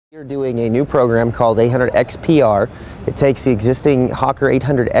We're doing a new program called 800XPR. It takes the existing Hawker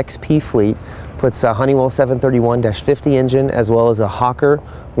 800XP fleet, puts a Honeywell 731-50 engine as well as a Hawker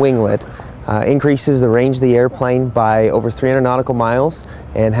winglet, increases the range of the airplane by over 300 nautical miles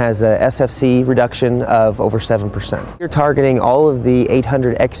and has a SFC reduction of over 7%. We're targeting all of the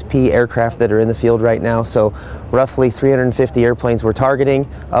 800XP aircraft that are in the field right now, so roughly 350 airplanes we're targeting.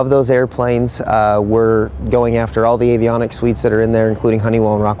 Of those airplanes, we're going after all the avionics suites that are in there, including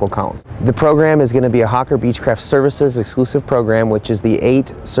Honeywell and Rockwell Collins. The program is going to be a Hawker Beechcraft Services exclusive program, which is the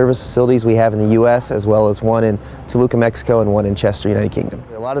 8 service facilities we have in the U.S., as well as one in Toluca, Mexico, and one in Chester, United Kingdom.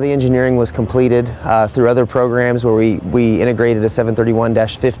 A lot of the engineering was completed through other programs where we integrated a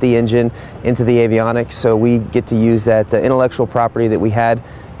 731-50 engine into the avionics, so we get to use that intellectual property that we had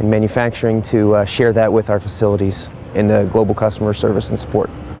in manufacturing to share that with our facilities in the global customer service and support.